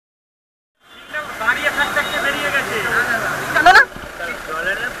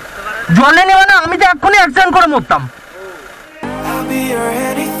জলে নেওয়া না, আমি তো এক্ষুনি অ্যাক্সিডেন্ট করে মরতাম।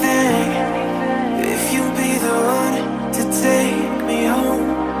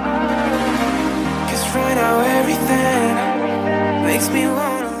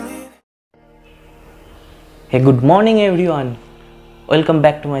 Hey, good morning everyone. Welcome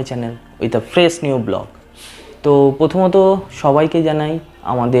back to my channel with a fresh new blog. তো প্রথমত সবাইকে জানাই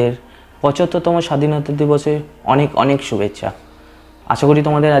আমাদের ৭৫তম স্বাধীনতা দিবসে অনেক অনেক শুভেচ্ছা। আশা করি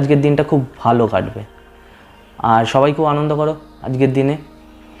তোমাদের আজকের দিনটা খুব ভালো কাটবে আর সবাই খুব আনন্দ করো আজকের দিনে।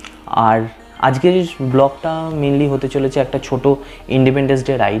 আর আজকের ব্লগটা মেনলি হতে চলেছে একটা ছোট ইন্ডিপেন্ডেন্স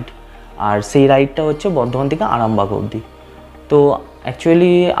ডে রাইড, আর সেই রাইডটা হচ্ছে বর্ধমান থেকে আরামবাগ অবধি। তো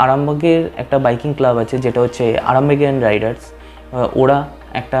অ্যাকচুয়ালি আরামবাগের একটা বাইকিং ক্লাব আছে যেটা হচ্ছে আরামবাগিয়ান রাইডার্স। ওরা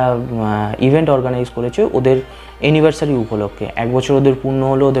একটা ইভেন্ট অর্গানাইজ করেছে ওদের অ্যানিভার্সারি উপলক্ষে। 1 বছর ওদের পূর্ণ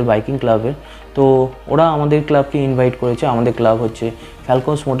হলো ওদের বাইকিং ক্লাবের। তো ওরা আমাদের ক্লাবকে ইনভাইট করেছে। আমাদের ক্লাব হচ্ছে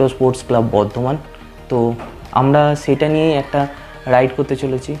Falcons motor sports club Bardhaman. তো আমরা সেটা নিয়েই একটা রাইড করতে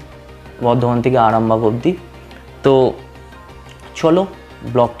চলেছি বর্ধমান থেকে আরামবাগ অবধি। তো চলো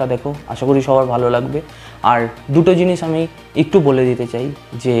ব্লগটা দেখো, আশা করি সবার ভালো লাগবে। আর দুটো জিনিস আমি একটু বলে দিতে চাই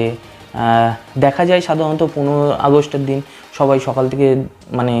যে দেখা যায় সাধারণত 15 আগস্টের দিন সবাই সকাল থেকে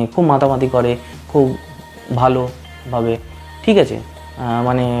মানে খুব মাতামাতি করে খুব ভালোভাবে, ঠিক আছে,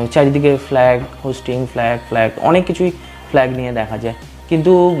 মানে চারিদিকে ফ্ল্যাগ হোস্টিং, ফ্ল্যাগ অনেক কিছুই ফ্ল্যাগ নিয়ে দেখা যায়,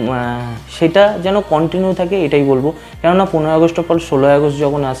 কিন্তু সেটা যেন কন্টিনিউ থাকে এটাই বলবো। কেননা 15 আগস্টের পর 16 আগস্ট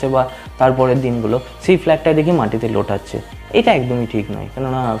যখন আসে বা তারপরের দিনগুলো সেই ফ্ল্যাগটা দেখে মাটিতে লোটাচ্ছে, এটা একদমই ঠিক নয়।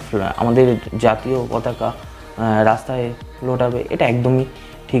 কেননা আমাদের জাতীয় পতাকা রাস্তায় লোটাবে এটা একদমই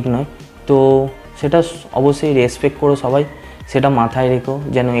ঠিক নয়। তো সেটা অবশ্যই রেসপেক্ট করো সবাই, সেটা মাথায় রেখো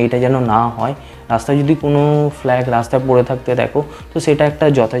যেন এইটা যেন না হয়। রাস্তায় যদি কোনো ফ্ল্যাগ রাস্তায় পড়ে থাকতে দেখো তো সেটা একটা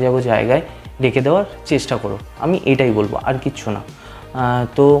যথাযথ জায়গায় রেখে দেওয়ার চেষ্টা করো, আমি এটাই বলবো, আর কিচ্ছু না।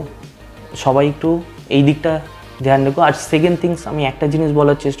 তো সবাই একটু এই দিকটা ধ্যান রেখো। আর সেকেন্ড থিংস, আমি একটা জিনিস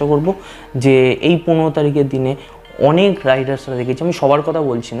বলার চেষ্টা করব যে এই 15 তারিখের দিনে অনেক রাইডার্সরা দেখেছি, আমি সবার কথা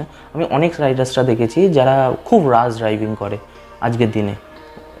বলছি না, আমি অনেক রাইডার্সরা দেখেছি যারা খুব রাশ ড্রাইভিং করে আজকের দিনে।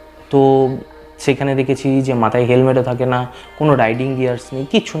 তো সেখানে দেখেছি যে মাথায় হেলমেটও থাকে না, কোনো রাইডিং গিয়ার্স নেই,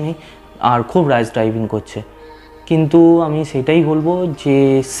 কিচ্ছু নেই, আর খুব রাশ ড্রাইভিং করছে। কিন্তু আমি সেটাই বলবো যে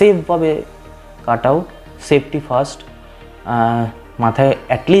সেফভাবে কাটাও, সেফটি ফার্স্ট, মাথায়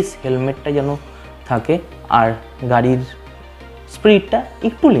অ্যাটলিস্ট হেলমেটটা যেন থাকে, আর গাড়ির স্পিডটা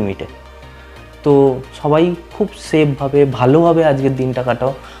একটু লিমিটে। তো সবাই খুব সেফভাবে ভালোভাবে আজকের দিনটা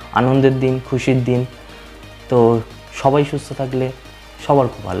কাটাও, আনন্দের দিন, খুশির দিন। তো সবাই সুস্থ থাকলে সবার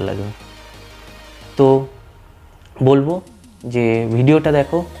খুব ভালো লাগবে। তো বলবো যে ভিডিওটা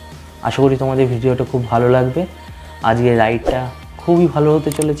দেখো, আশা করি তোমাদের ভিডিওটা খুব ভালো লাগবে। আজকের রাইডটা খুবই ভালো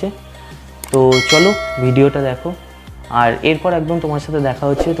হতে চলেছে। তো চলো ভিডিওটা দেখো, আর এরপর একদম তোমার সাথে দেখা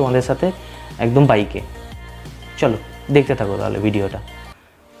হচ্ছে তোমাদের সাথে একদম বাইকে। চলো দেখতে থাকো তাহলে ভিডিওটা।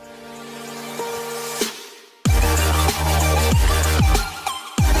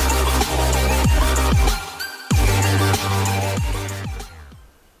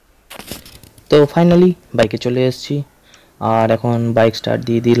 তো ফাইনালি বাইকে চলে এসেছি, আর এখন বাইক স্টার্ট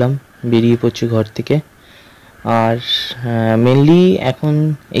দিয়ে দিলাম, বেরিয়ে পড়ছি ঘর থেকে। আর মেনলি এখন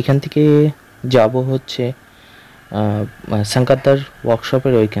এখান থেকে যাব হচ্ছে শঙ্করদার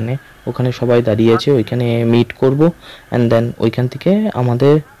ওয়ার্কশপের ওখানে সবাই দাঁড়িয়ে আছে, ওইখানে মিট করব অ্যান্ড দেন ওইখান থেকে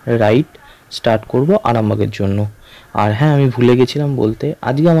আমাদের রাইড স্টার্ট করব আরামবাগের জন্য। আর হ্যাঁ, আমি ভুলে গেছিলাম বলতে,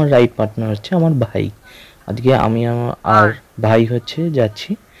 আজকে আমার রাইড পার্টনার হচ্ছে আমার ভাই। আজকে আমি আর ভাই হচ্ছে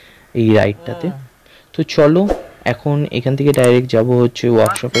যাচ্ছি এই রাইডটাতে। তো চলো এখন এখান থেকে ডাইরেক্ট যাব হচ্ছে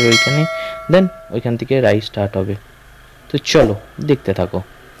ওয়ার্কশপের ওইখানে, দেন ওইখান থেকে রাইড স্টার্ট হবে। তো চলো দেখতে থাকো।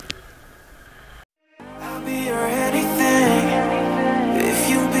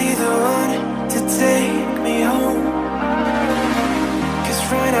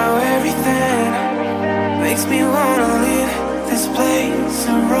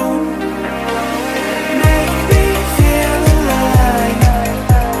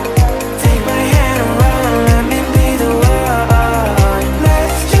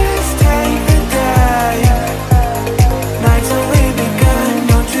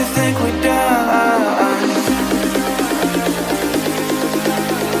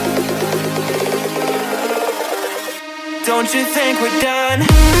 Don't you think we're done?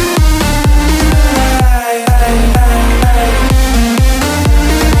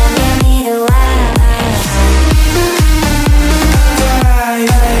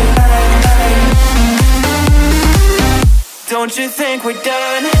 Don't you think we're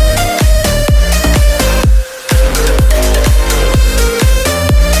done?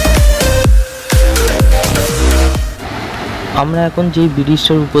 আমরা এখন যেই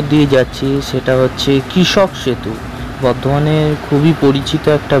ব্রিজটার উপর দিয়ে যাচ্ছি সেটা হচ্ছে কৃষক সেতু। বর্ধমানে খুবই পরিচিত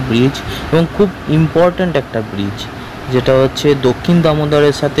একটা ব্রিজ এবং খুব ইম্পর্ট্যান্ট একটা ব্রিজ, যেটা হচ্ছে দক্ষিণ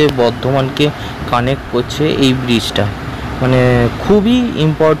দামোদরের সাথে বর্ধমানকে কানেক্ট করছে এই ব্রিজটা। মানে খুবই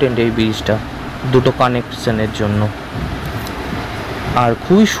ইম্পর্ট্যান্ট এই ব্রিজটা দুটো কানেকশনের জন্য। আর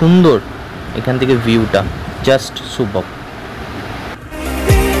খুবই সুন্দর এখান থেকে ভিউটা, just super.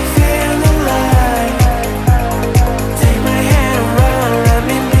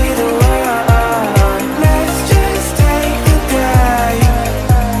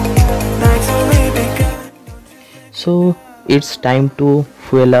 So it's time to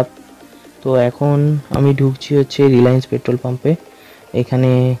fuel up. তো এখন আমি ঢুকছি হচ্ছে রিলায়েন্স পেট্রোল পাম্পে। এখানে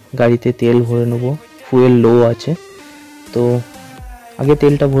গাড়িতে তেল ভরে নেব, ফুয়েল লো আছে। তো আগে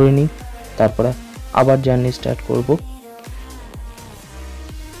তেলটা ভরে নিই, তারপরে আবার জার্নি স্টার্ট করব।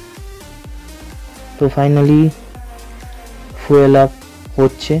 তো ফাইনালি ফুয়েল আপ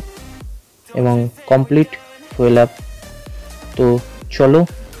হচ্ছে এবং কমপ্লিট ফুয়েল আপ। তো চলো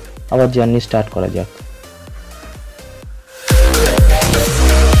আবার জার্নি স্টার্ট করা যাক।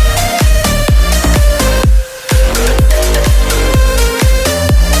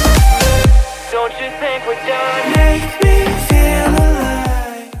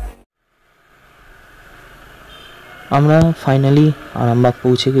 আমরা ফাইনালি আরামবাগ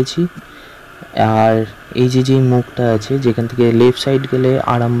পৌঁছে গেছি। আর এই যে মুখটা আছে, যেখান থেকে লেফট সাইড গেলে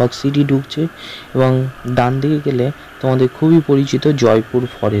আরামবাগ সিটি ঢুকছে এবং ডান দিকে গেলে তোমাদের খুবই পরিচিত জয়পুর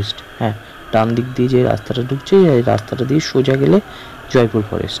ফরেস্ট। হ্যাঁ, ডান দিক দিয়ে যে রাস্তাটা ঢুকছে এই রাস্তাটা দিয়ে সোজা গেলে জয়পুর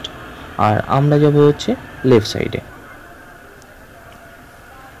ফরেস্ট। আর আমরা যাব হচ্ছে লেফট সাইডে।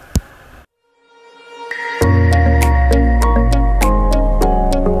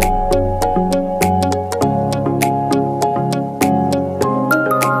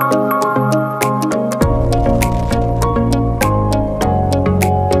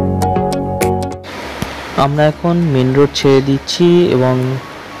 আমরা এখন মেন রোড ছেড়ে দিচ্ছি এবং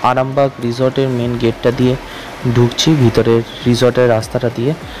আরামবাগ রিসর্টের মেন গেটটা দিয়ে ঢুকছি ভিতরের রিসর্টের রাস্তাটা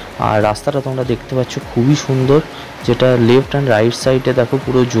দিয়ে। আর রাস্তাটা তোমরা দেখতে পাচ্ছ খুবই সুন্দর, যেটা লেফট অ্যান্ড রাইট সাইডে দেখো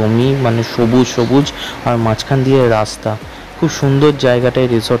পুরো জমি, মানে সবুজ সবুজ, আর মাঝখান দিয়ে রাস্তা। খুব সুন্দর জায়গাটায়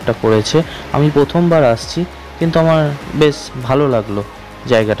রিসর্টটা করেছে। আমি প্রথমবার আসছি, কিন্তু আমার বেশ ভালো লাগলো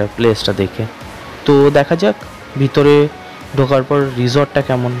জায়গাটা, প্লেসটা দেখে। তো দেখা যাক ভিতরে ঢোকার পর রিসর্টটা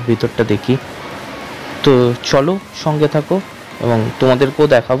কেমন, ভিতরটা দেখি। তো চলো সঙ্গে থাকো এবং তোমাদেরকেও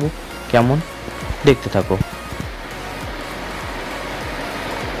দেখাবো কেমন, দেখতে থাকো।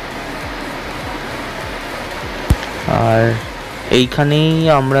 আর এইখানেই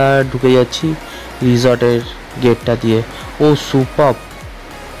আমরা ঢুকে যাচ্ছি রিসর্টের গেটটা দিয়ে। ও সুপার,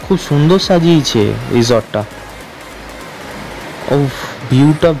 খুব সুন্দর সাজিয়েছে রিসর্টটা। ও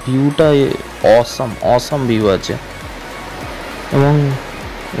ভিউটা অসাম ভিউ আছে এবং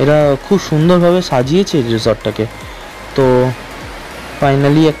এরা খুব সুন্দরভাবে সাজিয়েছে রিসর্টটাকে। তো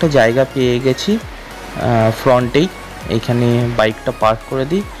ফাইনালি একটা জায়গা পেয়ে গেছি ফ্রন্টেই, এইখানে বাইকটা পার্ক করে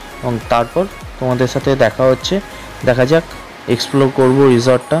দিই এবং তারপর তোমাদের সাথে দেখা হচ্ছে। দেখা যাক, এক্সপ্লোর করব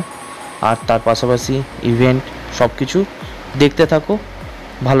রিসর্টটা আর তার পাশাপাশি ইভেন্ট সব কিছু দেখতে থাকো,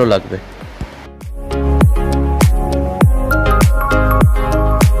 ভালো লাগবে।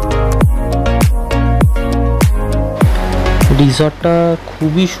 রিসর্টটা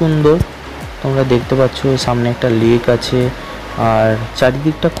খুবই সুন্দর, তোমরা দেখতে পাচ্ছ সামনে একটা লেক আছে আর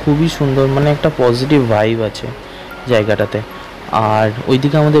চারিদিকটা খুবই সুন্দর, মানে একটা পজিটিভ ভাইব আছে জায়গাটাতে। আর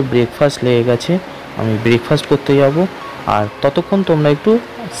ওইদিকে আমাদের ব্রেকফাস্ট লেগে গেছে, আমি ব্রেকফাস্ট করতে যাব। আর ততক্ষণ তোমরা একটু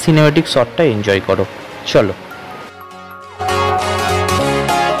সিনেম্যাটিক শটটা এনজয় করো, চলো।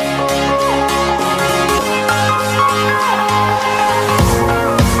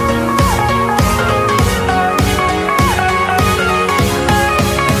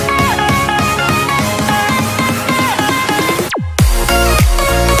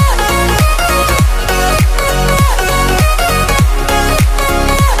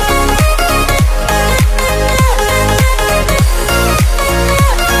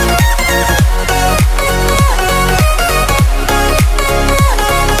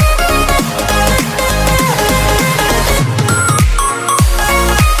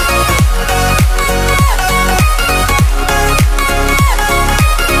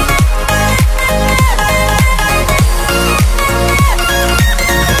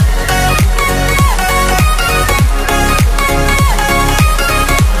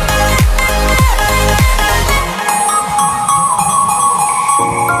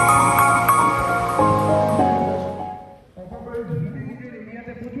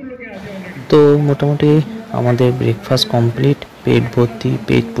 তো মোটামুটি আমাদের ব্রেকফাস্ট কমপ্লিট, পেট ভর্তি,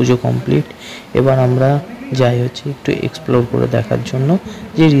 পেট পুজো কমপ্লিট। এবার আমরা যাই হচ্ছে একটু এক্সপ্লোর করে দেখার জন্য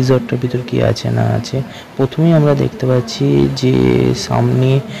যে রিসর্টটার ভিতর কী আছে না আছে। প্রথমেই আমরা দেখতে পাচ্ছি যে সামনে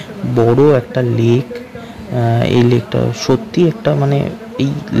বড় একটা লেক। এই লেকটা সত্যি একটা মানে এই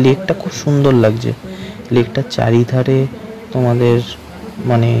লেকটা খুব সুন্দর লাগছে। লেকটার চারিধারে তোমাদের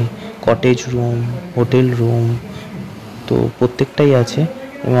মানে কটেজ রুম, হোটেল রুম তো প্রত্যেকটাই আছে।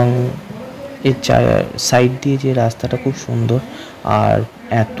 এবং এর সাইড দিয়ে যে রাস্তাটা খুব সুন্দর। আর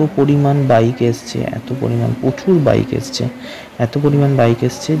এত পরিমাণ বাইক এসছে, এত পরিমাণ প্রচুর বাইক এসছে, এত পরিমাণ বাইক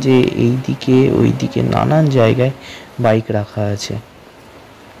এসছে যে এই দিকে ওই দিকে নানান জায়গায় বাইক রাখা আছে।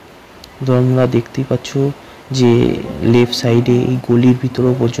 তোমরা দেখতেই পাচ্ছ যে লেফট সাইডে এই গলির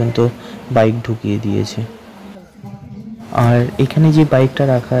ভিতরেও পর্যন্ত বাইক ঢুকিয়ে দিয়েছে। আর এখানে যে বাইকটা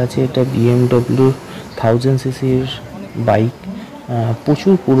রাখা আছে এটা BMW 1000cc-র বাইক।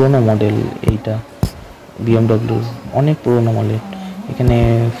 প্রচুর পুরনো মডেল এইটা, BMW অনেক পুরনো মডেল। এখানে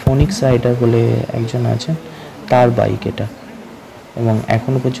ফোনিক্স রাইডার বলে একজন আছেন, তার বাইক এটা। এবং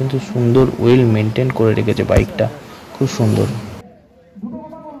এখনো পর্যন্ত সুন্দর ওয়েল মেনটেন করে রেখেছে বাইকটা, খুব সুন্দর।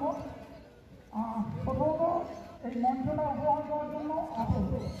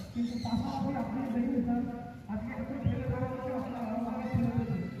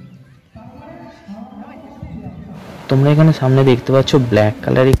 তোমরা এখানে সামনে দেখতে পাচ্ছ ব্ল্যাক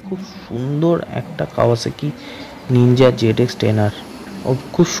কালারের খুব সুন্দর একটা কাওয়াসাকি নিনজা ZX 10R। ও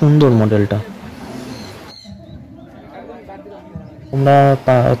খুব সুন্দর মডেলটা। তোমরা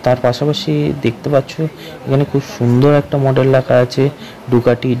তার পাশাপাশি দেখতে পাচ্ছ এখানে খুব সুন্দর একটা মডেল রাখা আছে,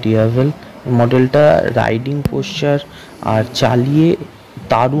 ডুকাটি ডিয়াভেল। মডেলটা রাইডিং পোশ্চার আর চালিয়ে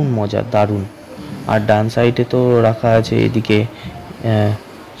দারুণ মজা, দারুণ। আর ডান সাইডে তো রাখা আছে এদিকে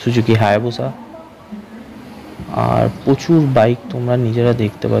সুজুকি হায়াবুসা। আর প্রচুর বাইক তোমরা নিজেরা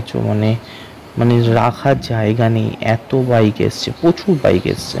দেখতে পাচ্ছ, মানে রাখার জায়গা নেই, এত বাইক এসছে, প্রচুর বাইক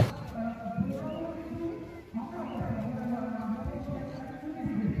এসছে।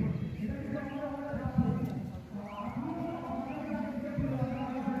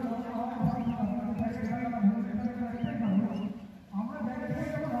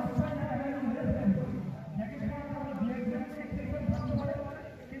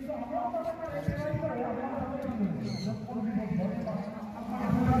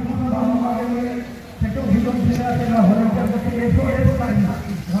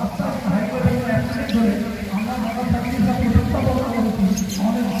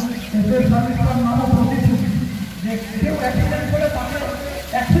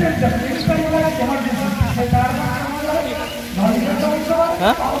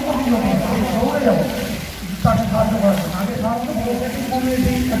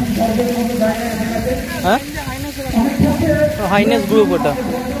 হাইনেস গ্রুপ, ওটা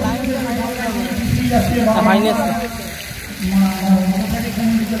হাইনেস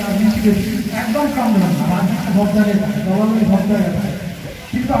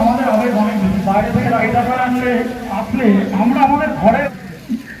কিন্তু আমাদের আবেগ অনেক বেশি। বাইরে থেকে রাইডার আনলে আসলে আমরা আমাদের ঘরে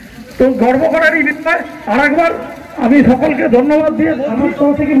তো গর্ব করারই বিষয়। আর একবার আমি সকলকে ধন্যবাদ দিয়ে আমার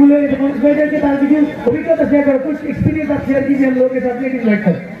তরফ থেকে ভুলে তার কিছু অভিজ্ঞতা শেয়ার করে, कुछ एक्सपीरियंस आप शेयर कीजिए हम लोगों के साथ लेकिन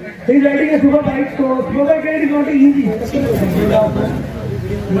बैठकर इस राइडिंग है सुबह बाइक। तो सुबह bike ride is not easy, आप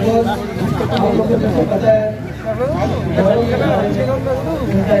लोगों को पता है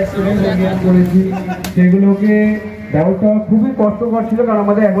করেছি সেগুলোকে ব্যবস্থা খুবই কষ্টকর ছিল, কারণ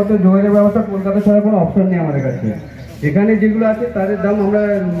আমাদের একমাত্র যোগাযোগ ব্যবস্থা কলকাতা ছাড়া কোনো অপশন নেই আমাদের কাছে। এখানে যেগুলো আছে তাদের দাম আমরা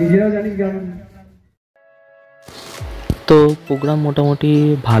নিজেরাও জানি। তো প্রোগ্রাম মোটামুটি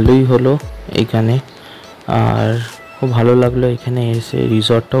ভালোই হলো এখানে, আর খুব ভালো লাগলো এখানে এসে।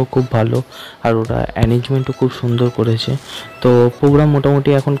 রিসর্টটাও খুব ভালো, আর ওরা অ্যারেঞ্জমেন্টও খুব সুন্দর করেছে। তো প্রোগ্রাম মোটামুটি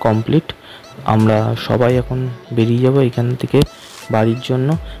এখন কমপ্লিট। আমরা সবাই এখন বেরিয়ে যাব এখান থেকে বাড়ির জন্য।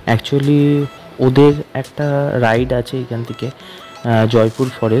 অ্যাকচুয়ালি ওদের একটা রাইড আছে এখান থেকে জয়পুর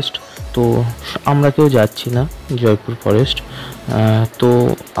ফরেস্ট, তো আমরা কেউ যাচ্ছি না জয়পুর ফরেস্ট। তো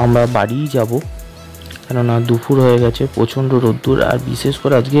আমরা বাড়িই যাব, কেননা দুপুর হয়ে গেছে, প্রচণ্ড রোদ্দুর। আর বিশেষ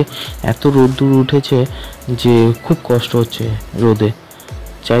করে আজকে এত রোদ্দুর উঠেছে যে খুব কষ্ট হচ্ছে রোদে,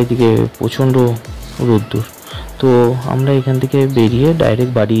 চারিদিকে প্রচণ্ড রোদ্দুর। তো আমরা এখান থেকে বেরিয়ে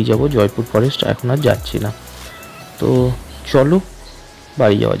ডাইরেক্ট বাড়িয়ে যাব জয়পুর ফরেস্ট, এখন আর যাচ্ছি না। তো চলো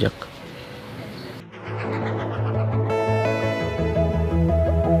বাড়ি যাওয়া যাক।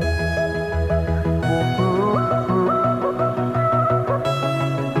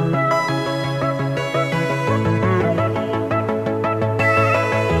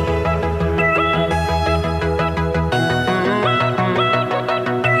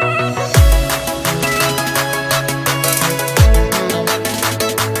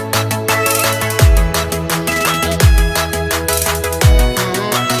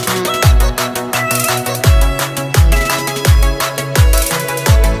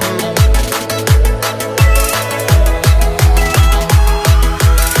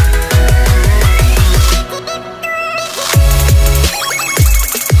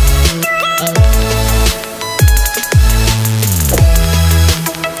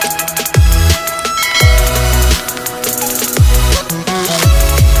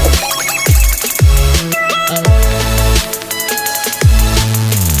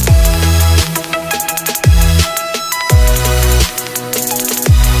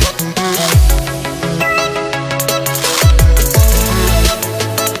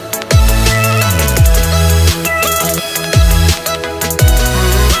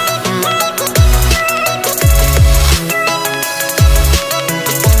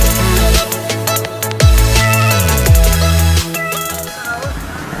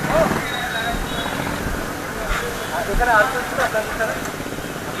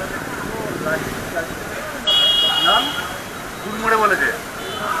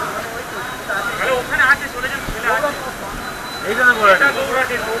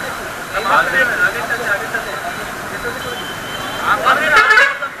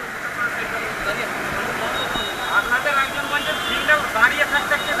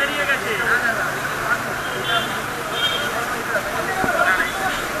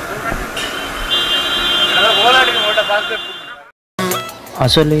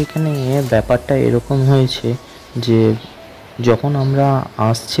 আসলে এখানে ব্যাপারটা এরকম হয়েছে যে যখন আমরা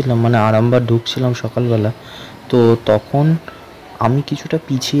আসছিলাম মানে আরামবাগ ঢুকছিলাম সকালবেলা, তো তখন আমি কিছুটা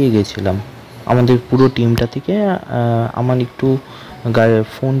পিছিয়ে গেছিলাম আমাদের পুরো টিমটা থেকে। আমার একটু গায়ে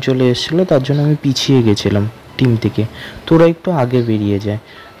ফোন চলে এসেছিলো, তার জন্য আমি পিছিয়ে গেছিলাম টিম থেকে। তো ওরা একটু আগে বেরিয়ে যায়,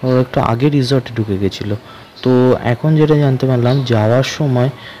 ওরা একটু আগে রিসর্টে ঢুকে গেছিলো। তো এখন যেটা জানতে পারলাম, যাওয়ার সময়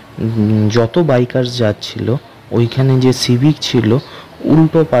যত বাইকার্স যাচ্ছিল ওইখানে যে সিভিক ছিল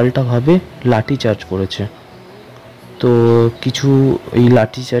উল্টো পাল্টাভাবে লাঠিচার্জ করেছে। তো কিছু এই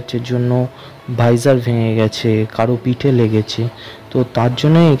লাঠিচার্জের জন্য ভাইজার ভেঙে গেছে, কারো পিঠে লেগেছে। তো তার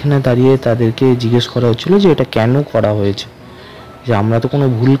জন্য এখানে দাঁড়িয়ে তাদেরকে জিজ্ঞেস করা হচ্ছিলো যে এটা কেন করা হয়েছে, যে আমরা তো কোনো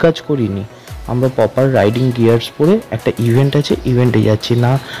ভুল কাজ করিনি, আমরা প্রপার রাইডিং গিয়ার্স পরে একটা ইভেন্ট আছে, ইভেন্টে যাচ্ছি,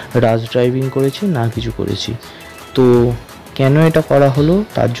 না রাশ ড্রাইভিং করেছি না কিছু করেছি। তো কেন এটা করা হলো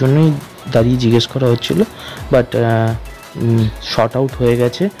তার জন্যই দাঁড়িয়ে জিজ্ঞেস করা হচ্ছিলো। বাট শর্ট আউট হয়ে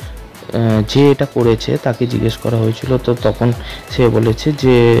গেছে, যে এটা করেছে তাকে জিজ্ঞেস করা হয়েছিল, তো তখন সে বলেছে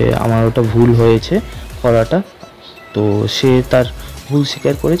যে আমার ওটা ভুল হয়েছে করাটা। তো সে তার ভুল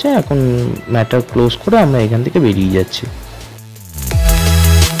স্বীকার করেছে, এখন ম্যাটার ক্লোজ করে আমরা এখান থেকে বেরিয়ে যাচ্ছি।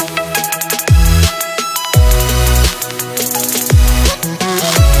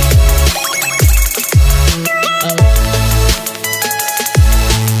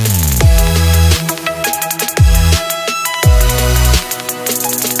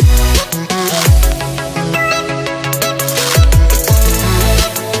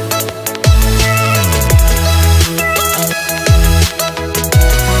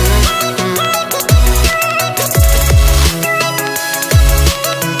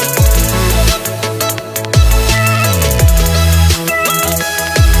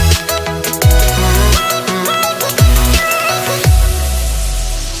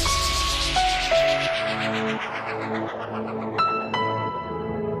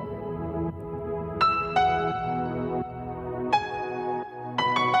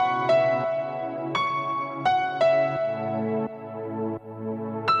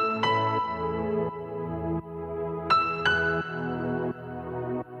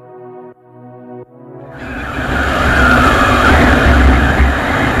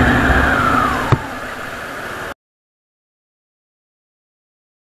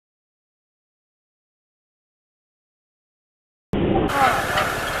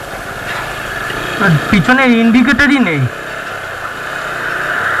 পিছনে ইন্ডিকেটরই নেই।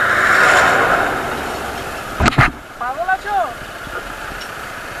 পাগল আছো?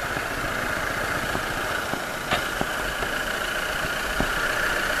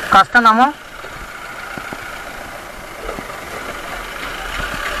 কাজটা নামো।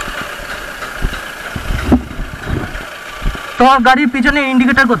 তোমার গাড়ির পিছনে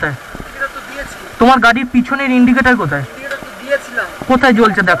ইন্ডিকেটর কোথায়? তোমার গাড়ির পিছনের ইন্ডিকেটর কোথায়? কোথায়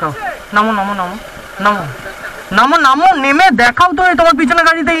জ্বলছে দেখাও। নামো নামো নামো নামো নামো নামো, নেমে দেখাও তো তোমার পিছনে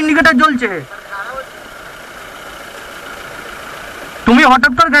গাড়িতে ইন্ডিকেটর জ্বলছে। তুমি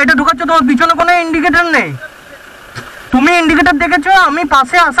হঠাৎ করে গাড়িটা ঢুকাচ্ছ, তোমার পিছনে কোনো ইন্ডিকেটর নেই। তুমি ইন্ডিকেটর দেখেছো? আমি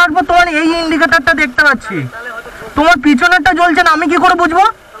পাশে আসার পর তোমার এই ইন্ডিকেটরটা দেখতে পাচ্ছি, তোমার পিছনেরটা জ্বলছে না, আমি কি করে বুঝবো?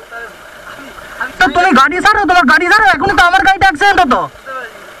 তো তুমি গাড়ি ছাড়ো, তোমার গাড়ি ছাড়ো, এখন তো আমার গাড়িটা অ্যাক্সিডেন্ট হতো।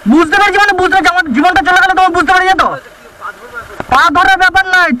 বুঝতে পারছি মানে বুঝতে পারছি, আমার জীবনটা চলে গেলে তোমার বুঝতে পারি যেত। পা ধরার ব্যাপার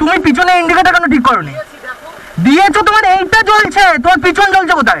নাই, তুমি পিছনে ইন্ডিকেটর কেন ঠিক করোনি? দিয়েছো, তোমার এইটা জ্বলছে, তোমার পিছন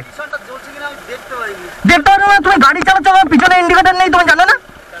জ্বলছে কোথায়? দেখতে পারো না, তুমি গাড়ি চালাচ্ছ, আমার পিছনে ইন্ডিকেটর নেই, তুমি জানো না?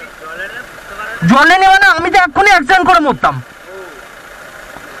 জ্বলেনি মানে আমি তো এক্ষুনি অ্যাক্সিডেন্ট করে মরতাম।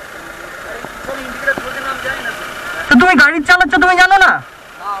 তো তুমি গাড়ি চালাচ্ছ, তুমি জানো না?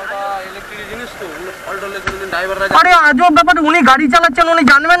 আরে আজব ব্যাপার, উনি গাড়ি চালাচ্ছেন, উনি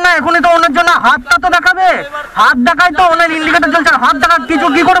জানবেন না? এখনই তো ওনার জন্য হাতটা তো দেখাবে, হাত দেখায় তো ওনার ইন্ডিকেটর জ্বলছে, হাত দেখা কিছু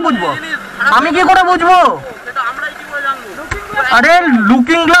কি করে বুঝবো? আমি কি করে বুঝবো? আরে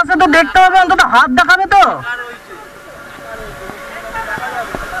লুকিং গ্লাসে তো দেখতে হবে, অন্তত হাত দেখাবে তো।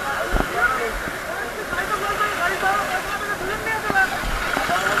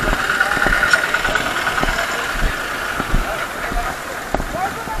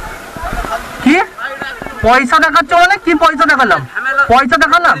 কি পয়সা দেখাচ্ছ মানে? কি পয়সা দেখালাম? পয়সা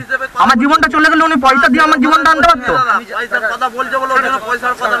দেখালাম, আমার জীবনটা চলে গেলে উনি পয়সা দিয়ে আমার জীবনটা আনতে পারতো। পয়সার কথা বলছে বলে ওই জন্য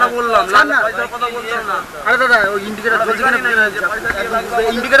পয়সার কথাটা বললাম, পয়সার কথা বললাম না। আরে দাদা ওই ইন্ডিকেটর জ্বলছে কিনা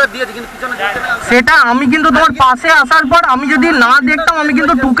ইন্ডিকেটর দিয়েছে কিন্তু পিছনে জ্বলছে না। সেটা আমি কিন্তু তোমার পাশে আসার পর আমি যদি না দেখতাম আমি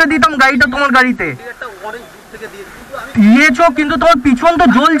কিন্তু ঠুকে দিতাম গাড়িটা তোমার গাড়িতে। অনেক দূর থেকে দিয়েছে দিয়েছো কিন্তু তোমার পিছন তো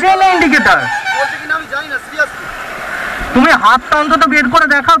জ্বলছেই না ইন্ডিকেটর। বলছে কিনা আমি জানি না, সিরিয়াসলি তুমি হাতটা অন্তত বের করে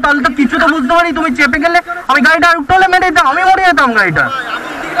দেখাও, তাহলে তো কিছু তো বুঝতে পারি। তুমি চেপে গেলে আমি গাড়িটা উল্টো হলে মেরে দিতাম, আমি মরে যেতাম গাড়িটা। আমি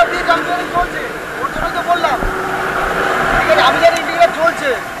ইন্ডিকেটর দিয়ে জানি চলছে, ওর জন্যই তো বললাম। ঠিক আছে, আমি জানি ইন্ডিকেটর চলছে,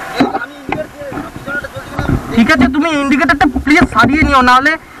 আমি ইন্ডিকেটর দিয়ে পিছনেটা চলছে কিনা। ঠিক আছে, তুমি ইন্ডিকেটরটা প্লিজ সারিয়ে নিও,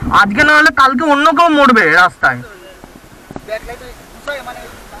 নাহলে আজকে না হলে কালকে অন্য কেউ মরবে রাস্তায়। ব্যাক লাইটে ঘুষায় মানে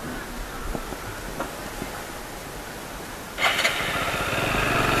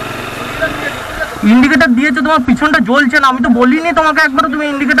ইন্ডিকেটর দিয়েছো, তোমার পিছনটা জ্বলছে না। আমি তো বলিনি তোমাকে একবার তুমি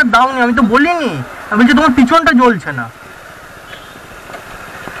ইন্ডিকেটর দাওনি, আমি তো বলিনি। আমি বলছি তোমার পিছনটা জ্বলছে না।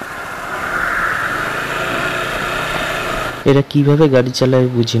 এরা কিভাবে গাড়ি চালায়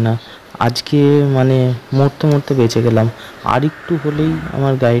বুঝি না। আজকে মানে মরতে মরতে বেঁচে গেলাম, আর একটু হলেই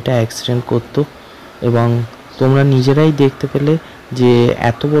আমার গাড়িটা অ্যাক্সিডেন্ট করতো। এবং তোমরা নিজেরাই দেখতে পেলে যে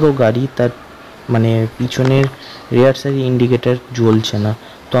এত বড় গাড়ি, তার মানে পিছনের রেয়ার সাইড ইন্ডিকেটর জ্বলছে না।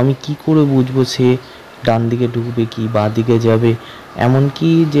 তো আমি কি করে বুঝবো সে ডান দিকে ঢুকবে কি বাঁ দিকে যাবে? এমনকি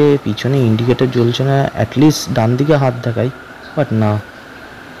যে পিছনে ইন্ডিকেটর জ্বলছে না, অ্যাটলিস্ট ডান দিকে হাত দেখাই, বাট না,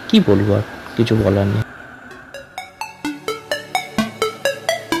 কি বলবো, আর কিছু বলার নেই।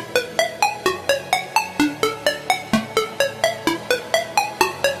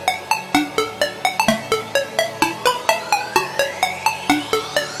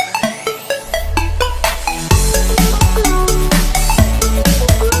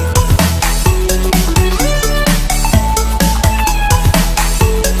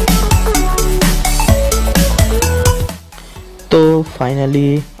 তো ফাইনালি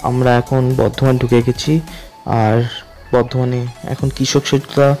আমরা এখন বর্ধমান ঢুকে গেছি, আর বর্ধমানে এখন কৃষক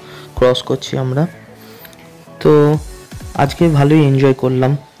সেতুটা ক্রস করছি আমরা। তো আজকে ভালোই এনজয়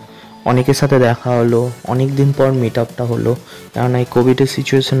করলাম, অনেকের সাথে দেখা হলো, অনেক দিন পর মিট আপটা হলো। কারণ এই কোভিডের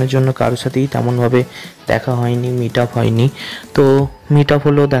সিচুয়েশনের জন্য কারোর সাথেই তেমনভাবে দেখা হয়নি, মিট আপ হয়নি। তো মিট আপ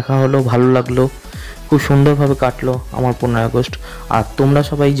হলো, দেখা হলো, ভালো লাগলো, খুব সুন্দরভাবে কাটলো আমার 15 আগস্ট। আর তোমরা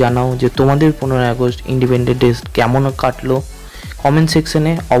সবাই জানাও যে তোমাদের 15 আগস্ট ইন্ডিপেন্ডেন্স ডে কেমন কাটলো, কমেন্ট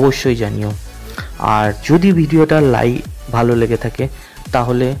সেকশনে অবশ্যই জানিও। আর যদি ভিডিওটা ভালো লেগে থাকে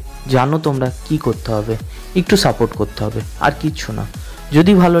তাহলে জানো তোমরা কি করতে হবে, একটু সাপোর্ট করতে হবে, আর কিচ্ছু না।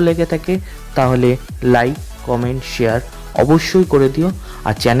 যদি ভালো লেগে থাকে তাহলে লাইক, কমেন্ট, শেয়ার অবশ্যই করে দিও।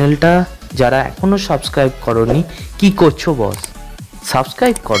 আর চ্যানেলটা যারা এখনও সাবস্ক্রাইব করোনি, কি করছো বস,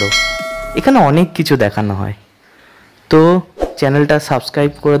 সাবস্ক্রাইব করো, এখানে অনেক কিছু দেখানো হয়। তো চ্যানেলটা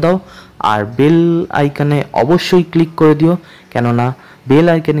সাবস্ক্রাইব করে দাও, আর বেল আইকনে অবশ্যই ক্লিক করে দিও। কেননা বেল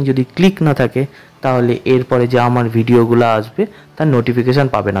আইকনে যদি ক্লিক না থাকে তাহলে এরপরে যে আমার ভিডিওগুলো আসবে তার নোটিফিকেশান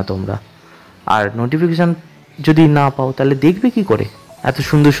পাবে না তোমরা। আর নোটিফিকেশান যদি না পাও তাহলে দেখবে কি করে এত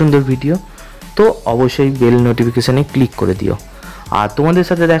সুন্দর সুন্দর ভিডিও? তো অবশ্যই বেল নোটিফিকেশানে ক্লিক করে দিও। আর তোমাদের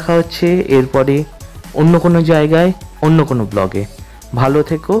সাথে দেখা হচ্ছে এরপরে অন্য কোনো জায়গায়, অন্য কোনো ব্লগে। ভালো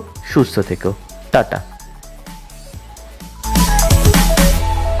থেকো, সুস্থ থেকো, টাটা।